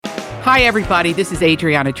Hi, everybody. This is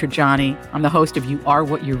Adriana Trajani. I'm the host of You Are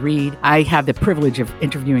What You Read. I have the privilege of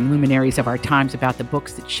interviewing luminaries of our times about the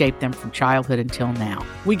books that shaped them from childhood until now.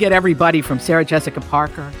 We get everybody from Sarah Jessica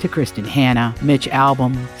Parker to Kristen Hanna, Mitch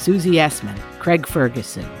Albom, Susie Essman, Craig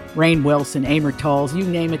Ferguson, Rainn Wilson, Amor Tolls, you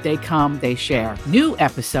name it, they come, they share. New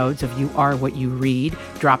episodes of You Are What You Read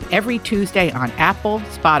drop every Tuesday on Apple,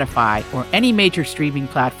 Spotify, or any major streaming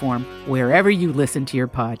platform wherever you listen to your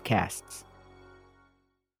podcasts.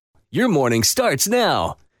 Your morning starts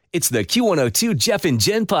now. It's the Q102 Jeff and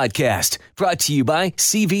Jen podcast brought to you by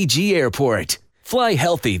CVG Airport. Fly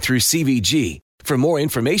healthy through CVG. For more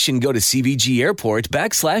information, go to CVG Airport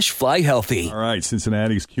 /fly healthy. All right,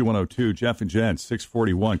 Cincinnati's Q102, Jeff and Jen,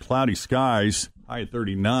 641. Cloudy skies, high at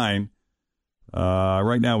 39.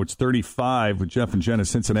 Right now it's 35 with Jeff and Jen at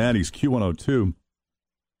Cincinnati's Q102.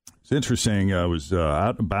 It's interesting. I was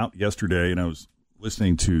out and about yesterday, and I was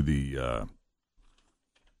listening to the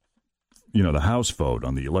House vote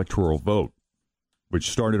on the electoral vote, which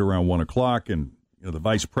started around 1 o'clock, and the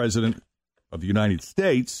Vice President of the United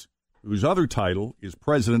States, whose other title is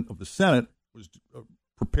President of the Senate, was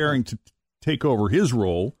preparing to take over his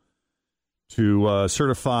role to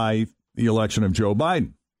certify the election of Joe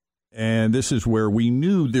Biden. And this is where we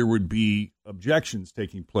knew there would be objections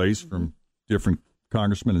taking place from different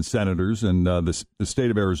congressmen and senators, and the state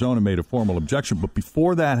of Arizona made a formal objection. But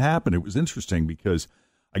before that happened, it was interesting because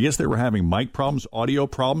I guess they were having mic problems, audio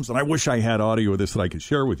problems, and I wish I had audio of this that I could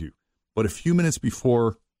share with you. But a few minutes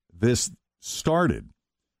before this started,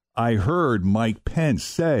 I heard Mike Pence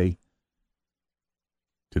say,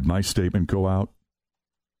 "Did my statement go out?"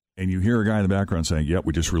 And you hear a guy in the background saying, "Yep,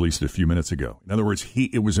 we just released it a few minutes ago." In other words,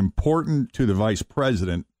 it was important to the vice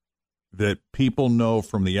president that people know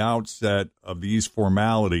from the outset of these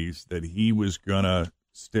formalities that he was going to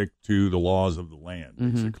stick to the laws of the land,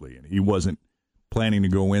 basically. And he wasn't planning to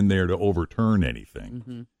go in there to overturn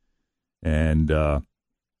anything. And the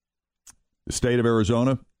state of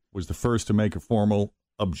Arizona was the first to make a formal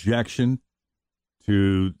objection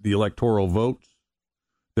to the electoral votes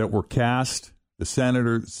that were cast. The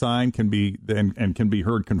senator signed can be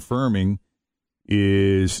heard confirming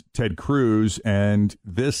is Ted Cruz, and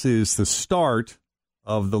this is the start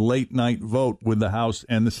of the late night vote with the House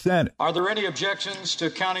and the Senate. Are there any objections to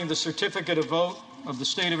counting the certificate of vote of the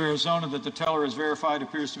state of Arizona that the teller has verified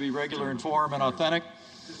appears to be regular in form and authentic?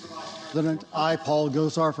 President, I, Paul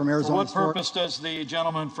Gosar from Arizona. For what purpose does the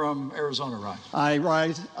gentleman from Arizona rise? I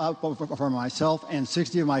rise for myself and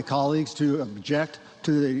 60 of my colleagues to object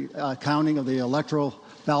to the counting of the electoral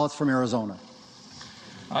ballots from Arizona.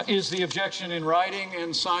 Is the objection in writing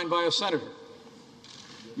and signed by a senator?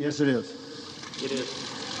 Yes, it is. It is.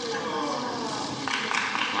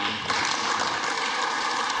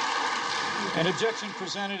 An objection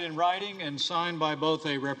presented in writing and signed by both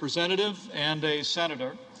a representative and a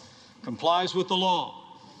senator complies with the law,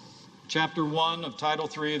 Chapter 1 of Title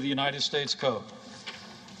 3 of the United States Code.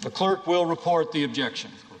 The clerk will report the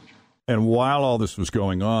objection. And while all this was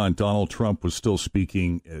going on, Donald Trump was still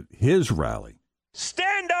speaking at his rally.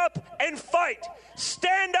 Stand up and fight.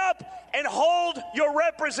 Stand up and hold your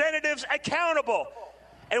representatives accountable.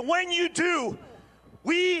 And when you do,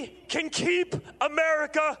 we can keep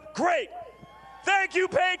America great. Thank you,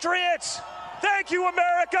 Patriots. Thank you,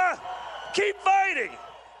 America. Keep fighting.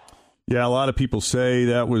 Yeah, a lot of people say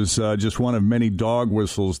that was just one of many dog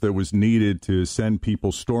whistles that was needed to send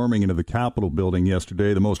people storming into the Capitol building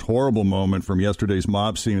yesterday. The most horrible moment from yesterday's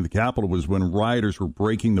mob scene at the Capitol was when rioters were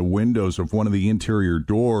breaking the windows of one of the interior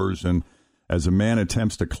doors, and as a man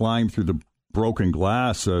attempts to climb through the broken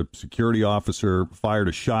glass, a security officer fired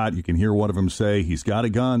a shot. You can hear one of them say, "He's got a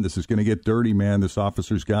gun. This is going to get dirty, man. This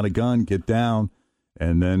officer's got a gun. Get down."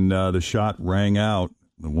 And then the shot rang out.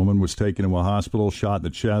 The woman was taken to a hospital, shot in the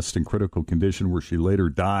chest, in critical condition, where she later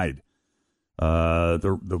died.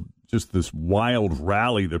 Just this wild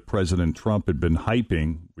rally that President Trump had been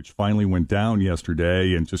hyping, which finally went down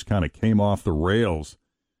yesterday and just kind of came off the rails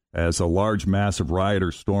as a large mass of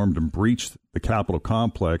rioters stormed and breached the Capitol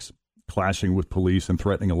complex, clashing with police and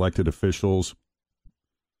threatening elected officials.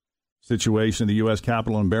 Situation in the U.S.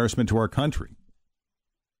 Capitol, embarrassment to our country.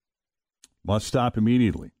 Must stop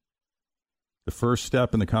immediately. The first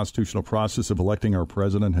step in the constitutional process of electing our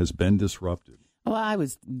president has been disrupted. Well, I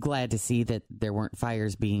was glad to see that there weren't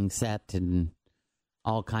fires being set and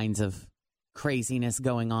all kinds of craziness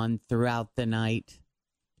going on throughout the night.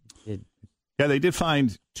 Yeah, they did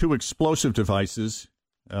find 2 explosive devices,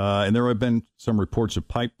 and there have been some reports of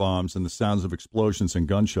pipe bombs and the sounds of explosions and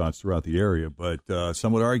gunshots throughout the area. But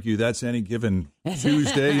some would argue that's any given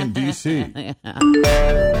Tuesday in D.C.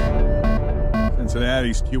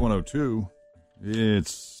 Cincinnati's Q102.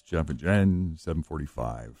 It's Jeff and Jen,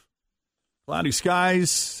 745. Cloudy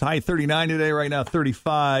skies, high 39 today, right now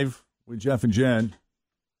 35 with Jeff and Jen.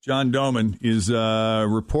 John Domen is a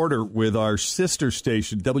reporter with our sister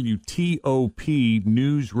station, WTOP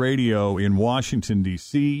News Radio in Washington,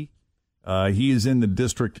 D.C. He is in the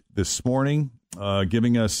district this morning,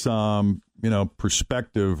 giving us some,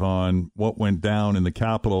 perspective on what went down in the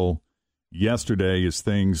Capitol yesterday as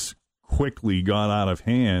things quickly got out of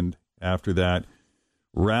hand after that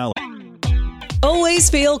rally. Always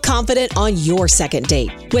feel confident on your second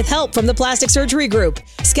date. With help from the Plastic Surgery Group.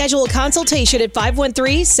 Schedule a consultation at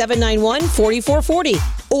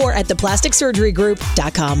 513-791-4440 or at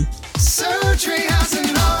theplasticsurgerygroup.com. Surgery has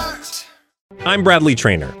an art. I'm Bradley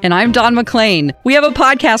Trainer. And I'm Don McClain. We have a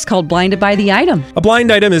podcast called Blinded by the Item. A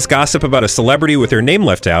blind item is gossip about a celebrity with their name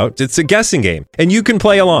left out. It's a guessing game, and you can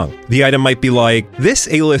play along. The item might be like, this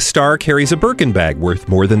A-list star carries a Birkin bag worth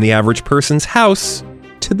more than the average person's house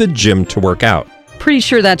to the gym to work out. Pretty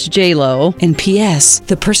sure that's J-Lo. And P.S.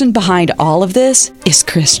 the person behind all of this is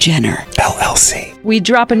Kris Jenner, LLC. We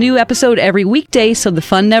drop a new episode every weekday so the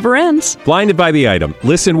fun never ends. Blinded by the Item.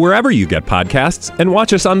 Listen wherever you get podcasts and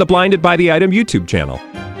watch us on the Blinded by the Item YouTube channel.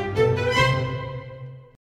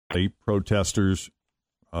 Protesters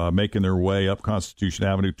making their way up Constitution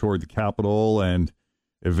Avenue toward the Capitol and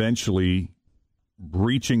eventually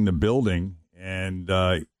breaching the building and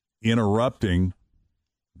interrupting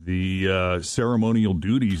the ceremonial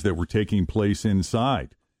duties that were taking place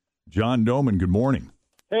inside. John Domen, good morning.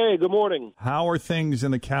 Hey, good morning. How are things in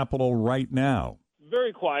the Capitol right now?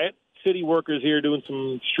 Very quiet. City workers here doing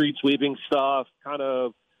some street sweeping stuff, kind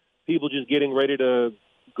of people just getting ready to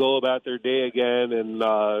go about their day again. And,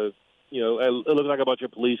 it looks like a bunch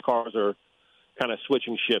of police cars are kind of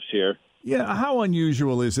switching shifts here. Yeah, how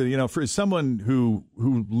unusual is it, for someone who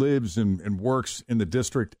lives and works in the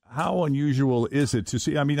district, how unusual is it to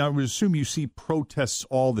see? I mean, I would assume you see protests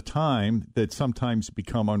all the time that sometimes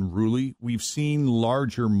become unruly. We've seen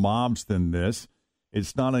larger mobs than this.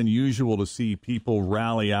 It's not unusual to see people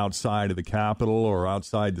rally outside of the Capitol or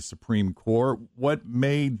outside the Supreme Court. What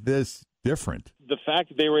made this different? The fact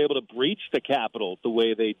that they were able to breach the Capitol the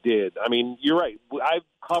way they did. I mean, you're right. I've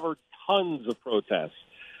covered tons of protests,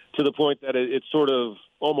 to the point that it's sort of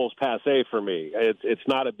almost passé for me. It's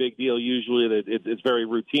not a big deal usually. It's very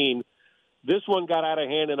routine. This one got out of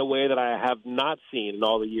hand in a way that I have not seen in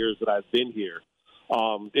all the years that I've been here.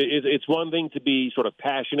 It's one thing to be sort of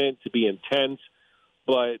passionate, to be intense,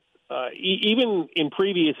 but even in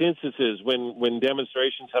previous instances when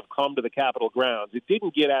demonstrations have come to the Capitol grounds, it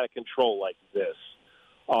didn't get out of control like this.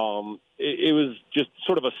 It was just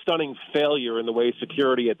sort of a stunning failure in the way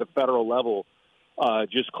security at the federal level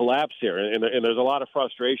just collapsed here, and there's a lot of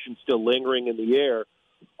frustration still lingering in the air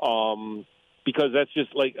because that's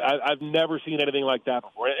just like I've never seen anything like that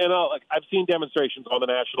before. And I've seen demonstrations on the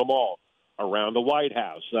National Mall, around the White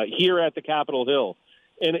House, here at the Capitol Hill,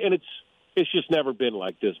 and it's just never been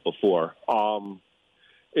like this before.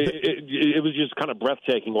 It was just kind of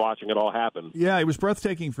breathtaking watching it all happen. Yeah, it was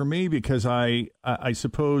breathtaking for me because I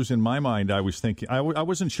suppose in my mind I was thinking I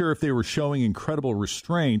wasn't sure if they were showing incredible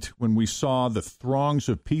restraint when we saw the throngs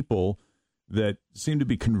of people that seemed to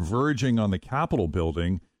be converging on the Capitol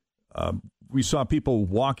building. We saw people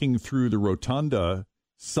walking through the rotunda,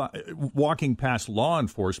 walking past law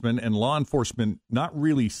enforcement, and law enforcement not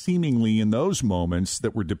really seemingly in those moments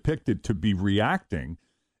that were depicted to be reacting.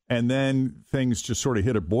 And then things just sort of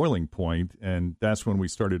hit a boiling point, and that's when we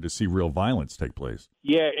started to see real violence take place.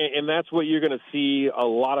 Yeah, and that's what you're going to see a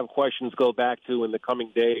lot of questions go back to in the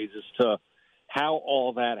coming days as to how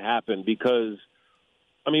all that happened. Because,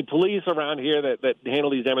 I mean, police around here that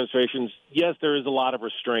handle these demonstrations, yes, there is a lot of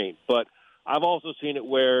restraint. But I've also seen it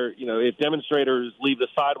where, if demonstrators leave the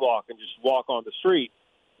sidewalk and just walk on the street,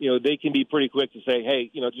 they can be pretty quick to say,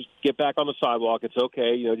 hey, just get back on the sidewalk. It's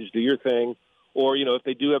okay. Just do your thing. Or, if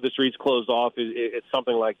they do have the streets closed off, it's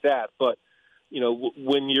something like that. But,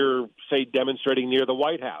 when you're, say, demonstrating near the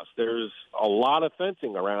White House, there's a lot of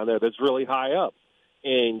fencing around there that's really high up.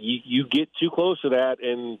 And you get too close to that,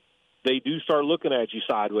 and they do start looking at you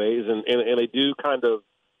sideways, and they do kind of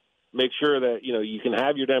make sure that, you can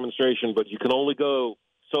have your demonstration, but you can only go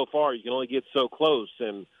so far. You can only get so close.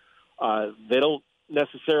 And they don't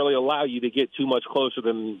necessarily allow you to get too much closer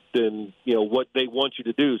than what they want you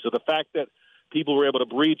to do. So the fact that people were able to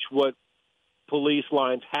breach what police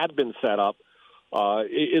lines had been set up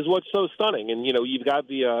is what's so stunning. And, you've got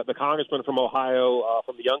the congressman from Ohio,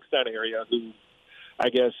 from the Youngstown area, who I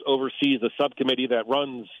guess oversees the subcommittee that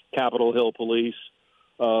runs Capitol Hill Police,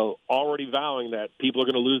 already vowing that people are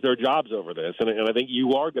going to lose their jobs over this. And I think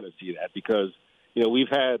you are going to see that because We've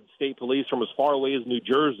had state police from as far away as New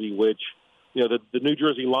Jersey, which, the New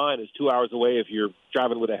Jersey line is 2 hours away if you're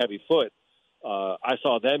driving with a heavy foot. I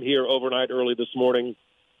saw them here overnight early this morning.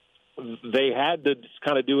 They had to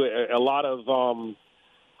kind of do a lot of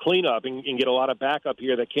cleanup and get a lot of backup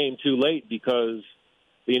here that came too late because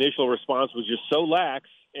the initial response was just so lax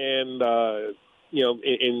and,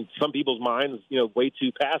 in some people's minds, way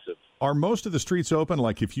too passive. Are most of the streets open?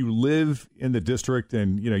 Like if you live in the district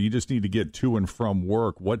and, you just need to get to and from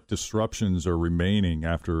work, what disruptions are remaining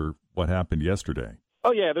after what happened yesterday?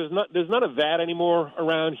 Oh, yeah, there's none of that anymore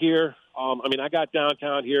around here. I got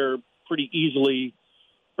downtown here pretty easily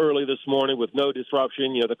early this morning with no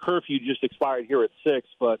disruption. The curfew just expired here at 6,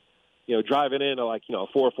 but, driving in at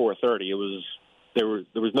 4:30, there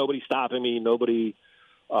was nobody stopping me, nobody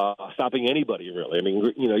stopping anybody,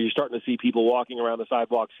 really. You're starting to see people walking around the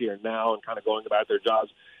sidewalks here now and kind of going about their jobs.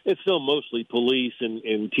 It's still mostly police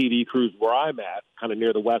and TV crews where I'm at, kind of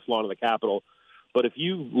near the west lawn of the Capitol. But if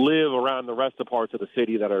you live around the rest of parts of the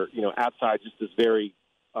city that are, outside just this very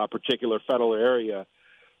particular federal area,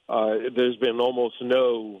 there's been almost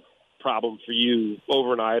no problem for you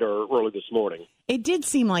overnight or early this morning. It did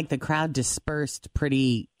seem like the crowd dispersed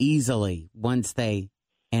pretty easily once they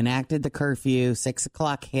enacted the curfew, 6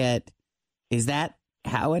 o'clock hit. Is that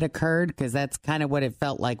how it occurred? Because that's kind of what it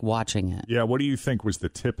felt like watching it. Yeah, what do you think was the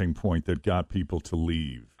tipping point that got people to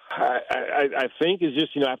leave? I think it's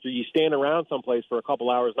just, after you stand around someplace for a couple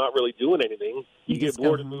hours not really doing anything, you get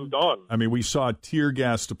bored and moved on. We saw tear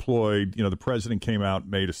gas deployed. The president came out and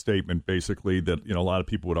made a statement basically that, a lot of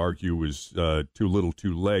people would argue was too little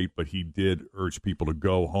too late, but he did urge people to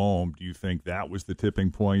go home. Do you think that was the tipping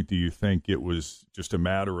point? Do you think it was just a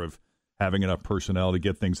matter of having enough personnel to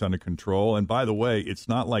get things under control? And by the way, it's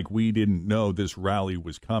not like we didn't know this rally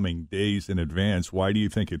was coming days in advance. Why do you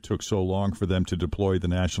think it took so long for them to deploy the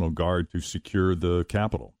National Guard to secure the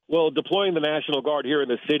Capitol? Well, deploying the National Guard here in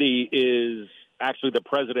the city is actually the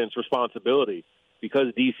president's responsibility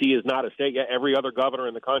because D.C. is not a state. Every other governor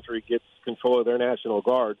in the country gets control of their National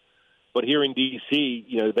Guard. But here in D.C.,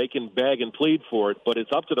 they can beg and plead for it, but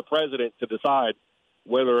it's up to the president to decide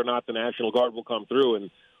whether or not the National Guard will come through.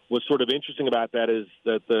 And what's sort of interesting about that is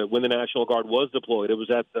that when the National Guard was deployed, it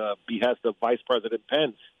was at the behest of Vice President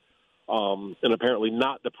Pence, and apparently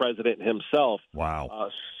not the president himself. Wow.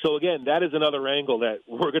 So, again, that is another angle that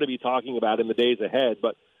we're going to be talking about in the days ahead.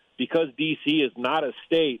 But because D.C. is not a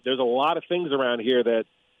state, there's a lot of things around here that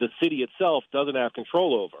the city itself doesn't have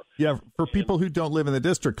control over. Yeah, for people who don't live in the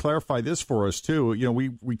district, clarify this for us, too.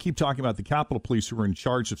 We keep talking about the Capitol Police who are in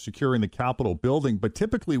charge of securing the Capitol building, but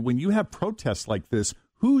typically when you have protests like this,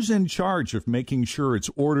 who's in charge of making sure it's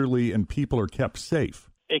orderly and people are kept safe?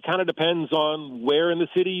 It kind of depends on where in the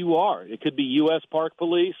city you are. It could be U.S. Park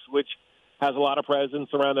Police, which has a lot of presence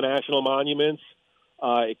around the national monuments.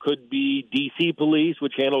 It could be D.C. Police,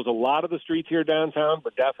 which handles a lot of the streets here downtown,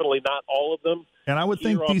 but definitely not all of them. And I would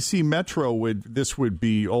think D.C. Metro would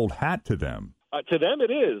be old hat to them. To them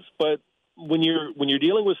it is, but when you're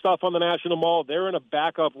dealing with stuff on the National Mall, they're in a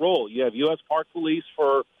backup role. You have U.S. Park Police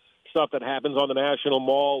for stuff that happens on the National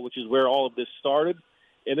Mall, which is where all of this started.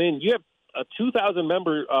 And then you have a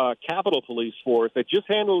 2,000-member Capitol Police force that just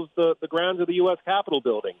handles the grounds of the U.S. Capitol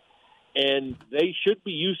building. And they should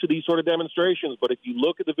be used to these sort of demonstrations. But if you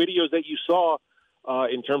look at the videos that you saw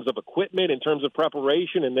in terms of equipment, in terms of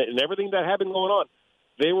preparation, and everything that had been going on,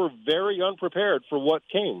 they were very unprepared for what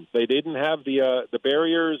came. They didn't have the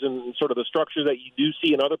barriers and sort of the structure that you do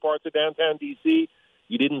see in other parts of downtown D.C.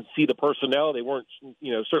 You didn't see the personnel. They weren't,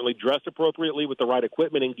 certainly dressed appropriately with the right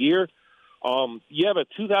equipment and gear. You have a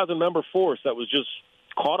 2,000-member force that was just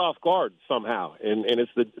caught off guard somehow, and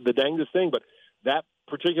it's the dangest thing. But that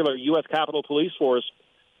particular U.S. Capitol Police force,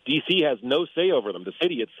 D.C. has no say over them, the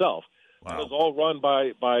city itself. Wow. It was all run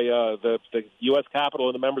by the U.S. Capitol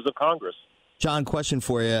and the members of Congress. John, question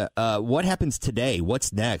for you. What happens today?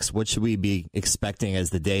 What's next? What should we be expecting as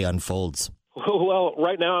the day unfolds? Well,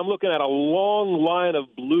 right now I'm looking at a long line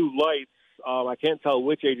of blue lights. I can't tell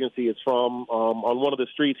which agency it's from on one of the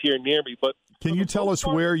streets here near me. But can you tell us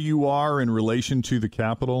where you are in relation to the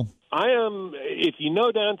Capitol? I am, if you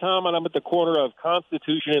know downtown, I'm at the corner of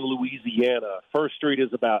Constitution and Louisiana. First Street is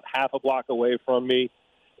about half a block away from me,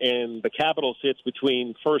 and the Capitol sits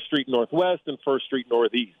between First Street Northwest and First Street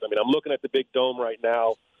Northeast. I'm looking at the big dome right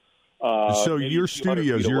now. So your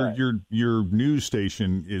studios, your news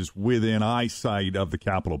station is within eyesight of the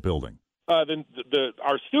Capitol building.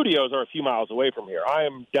 Our studios are a few miles away from here. I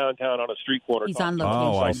am downtown on a street corner. He's on location.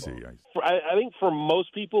 Oh, I see. I think for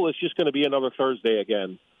most people, it's just going to be another Thursday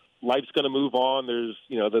again. Life's going to move on. There's,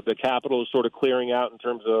 the Capitol is sort of clearing out in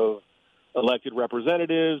terms of elected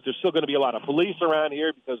representatives. There's still going to be a lot of police around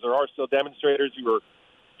here because there are still demonstrators who were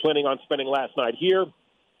planning on spending last night here.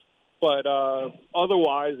 But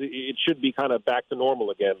otherwise, it should be kind of back to normal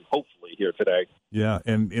again, hopefully, here today. Yeah,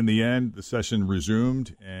 and in the end, the session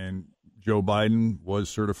resumed, and Joe Biden was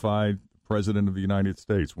certified President of the United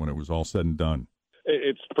States when it was all said and done.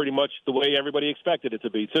 It's pretty much the way everybody expected it to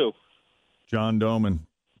be, too. John Domen,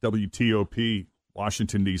 WTOP,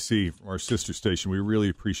 Washington, D.C., from our sister station. We really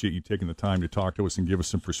appreciate you taking the time to talk to us and give us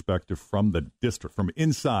some perspective from the district, from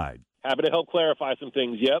inside. Happy to help clarify some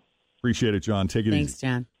things, yep. Appreciate it, John. Take it easy. Thanks,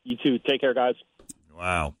 John. You too. Take care, guys.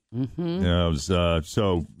 Wow. Mm-hmm. Yeah, it was,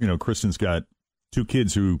 so, Kristen's got 2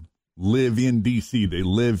 kids who live in D.C. They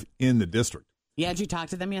live in the district. Yeah, did you talk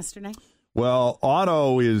to them yesterday? Well,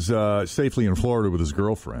 Otto is safely in Florida with his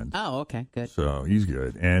girlfriend. Oh, okay, good. So he's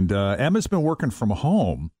good. And Emma's been working from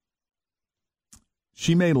home.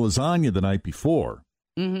 She made lasagna the night before,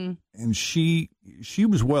 and she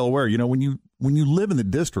was well aware. When you live in the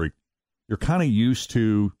district, you're kind of used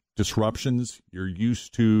to disruptions. You're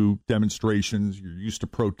used to demonstrations. You're used to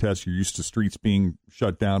protests. You're used to streets being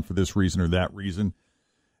shut down for this reason or that reason.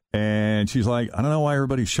 And she's like, I don't know why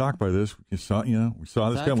everybody's shocked by this. We saw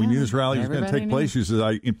this coming. We knew this rally was going to take place. She says,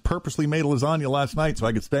 I purposely made lasagna last night so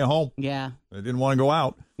I could stay home. Yeah. I didn't want to go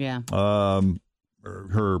out. Yeah.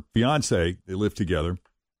 Her fiance, they live together.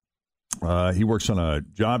 He works on a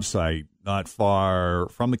job site not far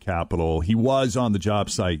from the Capitol. He was on the job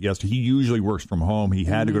site yesterday. He usually works from home. He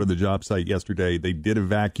had to go to the job site yesterday. They did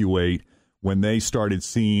evacuate when they started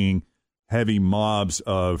seeing heavy mobs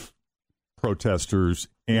of protesters,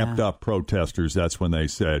 amped up protesters. That's when they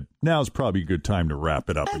said, now's probably a good time to wrap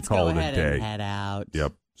it up and call it a day. And head out.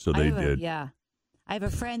 Yep. So they did. Yeah. I have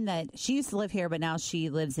a friend that she used to live here, but now she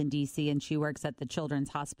lives in D.C. and she works at the Children's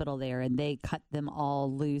Hospital there, and they cut them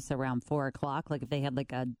all loose around 4 o'clock, like if they had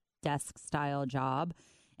like a desk-style job.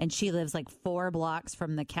 And she lives like 4 blocks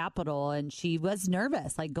from the Capitol, and she was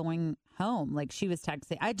nervous, like going home. Like she was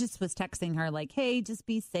texting. I just was texting her like, hey, just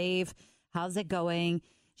be safe. How's it going?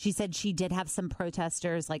 She said she did have some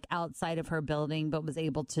protesters like outside of her building, but was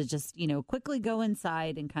able to just, quickly go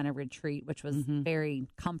inside and kind of retreat, which was very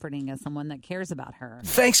comforting as someone that cares about her.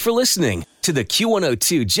 Thanks for listening to the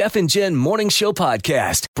Q102 Jeff and Jen Morning Show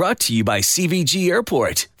podcast, brought to you by CVG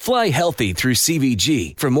Airport. Fly healthy through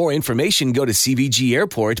CVG. For more information, go to CVG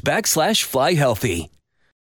Airport /fly healthy.